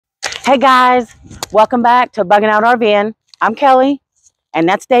Hey guys, welcome back to Bugging Out Rv'N. I'm Kelly, and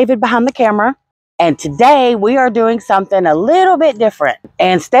that's David behind the camera. And today we are doing something a little bit different.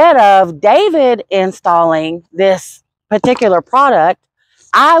 Instead of David installing this particular product,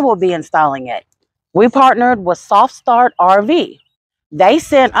 I will be installing it. We partnered with SoftStartRV. They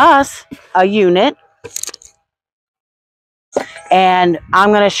sent us a unit, and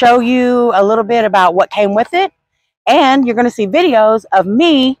I'm going to show you a little bit about what came with it, and you're going to see videos of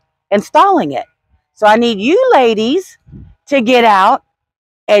me installing it. So I need you ladies to get out,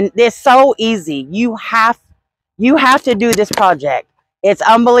 and it's so easy. You have to do this project. It's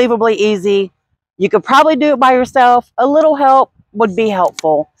unbelievably easy. You could probably do it by yourself. A little help would be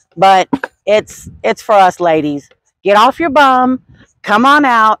helpful, but it's for us ladies. Get off your bum, come on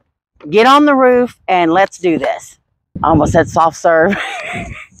out, get on the roof, and let's do this. I almost said soft serve.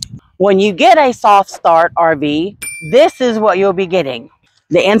 When you get a SoftStartRV, this is what you'll be getting.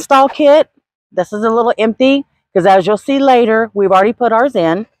 The install kit, this is a little empty because as you'll see later, we've already put ours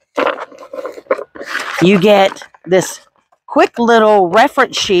in. You get this quick little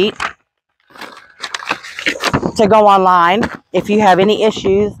reference sheet to go online if you have any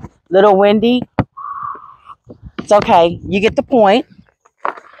issues. Little windy. It's okay. You get the point.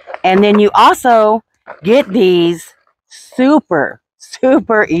 And then you also get these super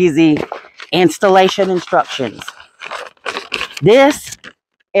easy installation instructions. This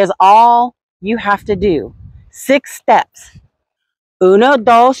is all you have to do. 6 steps. 1,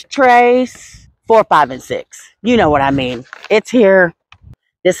 2, 3, 4, 5, and 6. You know what I mean. It's here.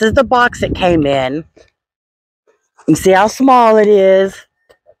 This is the box it came in. You see how small it is.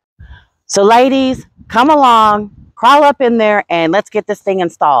 So ladies, come along, crawl up in there, and let's get this thing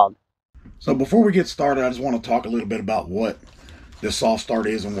installed. So before we get started, I just want to talk a little bit about what this soft start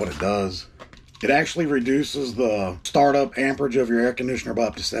is and what it does. It actually reduces the startup amperage of your air conditioner by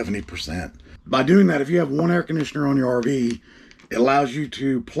up to 70%. By doing that, if you have one air conditioner on your RV, it allows you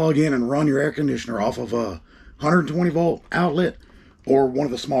to plug in and run your air conditioner off of a 120 volt outlet or one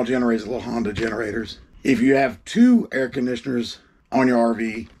of the small generators, the little Honda generators. If you have 2 air conditioners on your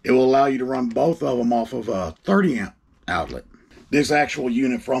RV, it will allow you to run both of them off of a 30 amp outlet. This actual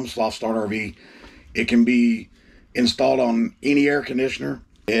unit from SoftStartRV, it can be installed on any air conditioner.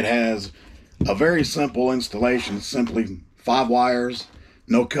 It has a very simple installation, simply 5 wires,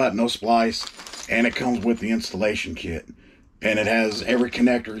 no cut, no splice, and it comes with the installation kit. And it has every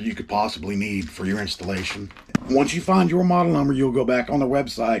connector you could possibly need for your installation. Once you find your model number, you'll go back on the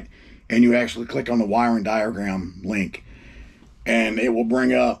website and you actually click on the wiring diagram link, and it will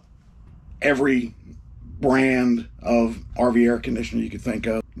bring up every brand of RV air conditioner you could think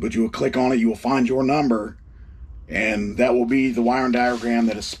of. But you will click on it, you will find your number, and that will be the wiring diagram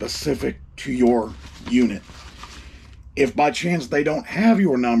that is specific to your unit. If by chance they don't have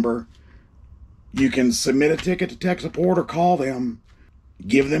your number, you can submit a ticket to tech support or call them,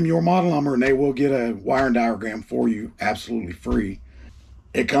 give them your model number, and they will get a wiring diagram for you absolutely free.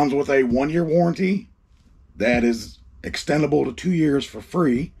 It comes with a 1-year warranty that is extendable to 2 years for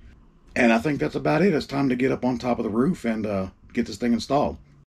free. And I think that's about it. It's time to get up on top of the roof and get this thing installed.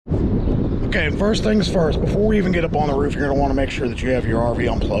 Okay, first things first, before we even get up on the roof, you're going to want to make sure that you have your RV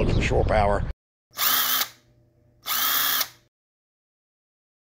unplugged from shore power.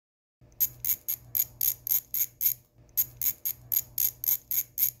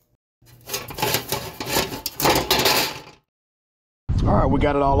 Alright, we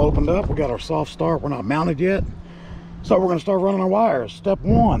got it all opened up. We got our soft start. We're not mounted yet. So we're going to start running our wires. Step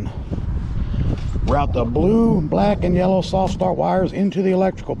 1. Route the blue, black, and yellow soft start wires into the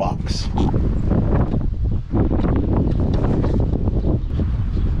electrical box.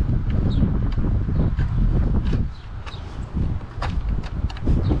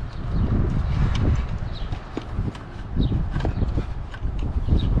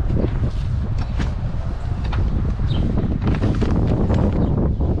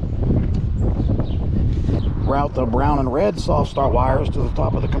 Route the brown and red soft start wires to the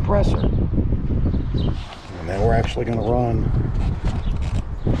top of the compressor. And then we're actually going to run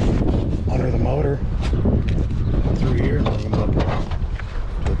under the motor through here and bring them up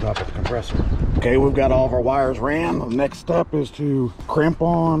to the top of the compressor. Okay, we've got all of our wires ran. The next step is to crimp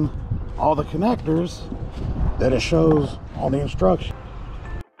on all the connectors that it shows on the instructions.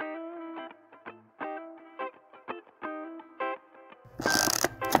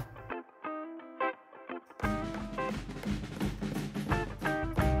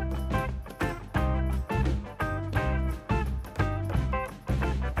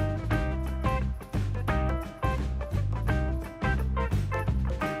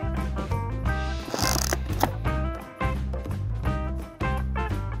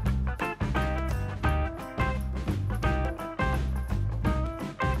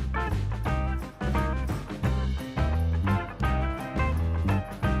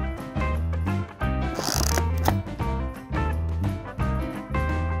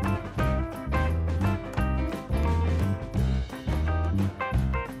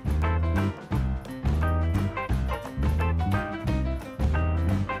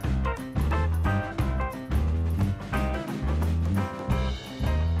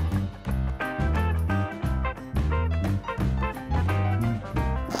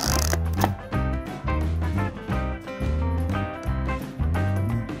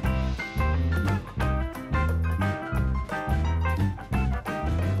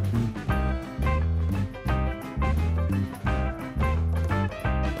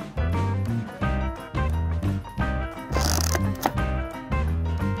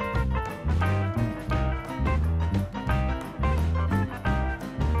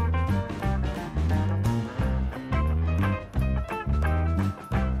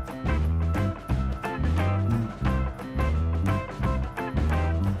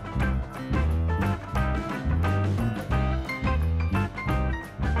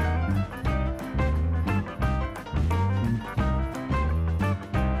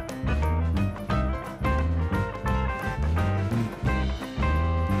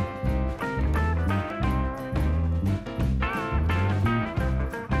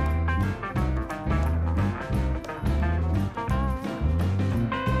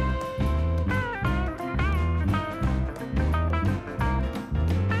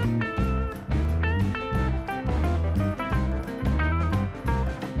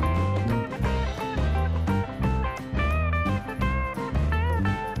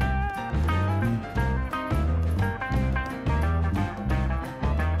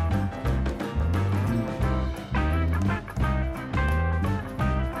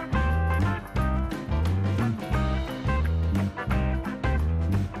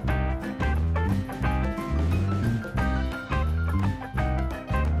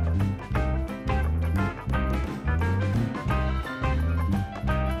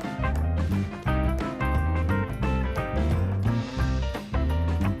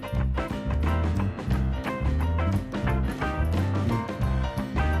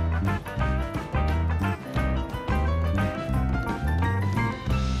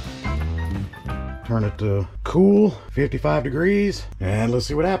 Turn it to cool, 55 degrees, and let's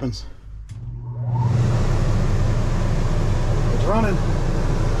see what happens. It's running.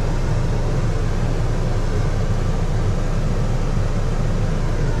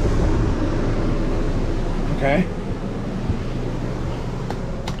 Okay.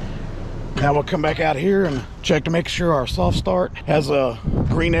 Now we'll come back out here and check to make sure our soft start has a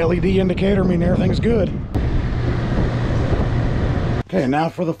green LED indicator, meaning everything's good. Okay, now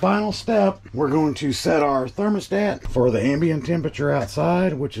for the final step, we're going to set our thermostat for the ambient temperature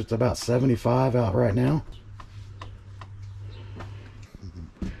outside, which is about 75 out right now.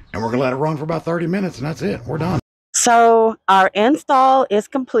 And we're gonna let it run for about 30 minutes and that's it, we're done. So our install is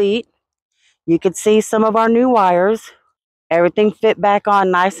complete. You can see some of our new wires. Everything fit back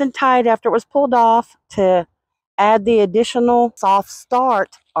on nice and tight after it was pulled off to add the additional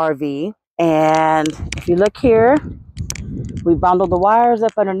SoftStartRV. And if you look here, we bundled the wires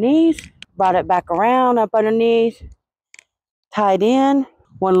up underneath, brought it back around up underneath, tied in.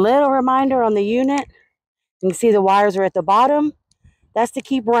 One little reminder on the unit, you can see the wires are at the bottom. That's to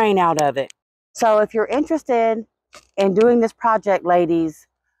keep rain out of it. So if you're interested in doing this project, ladies,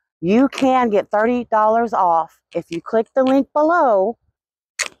 you can get $30 off if you click the link below.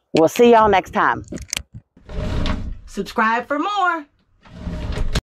 We'll see y'all next time. Subscribe for more.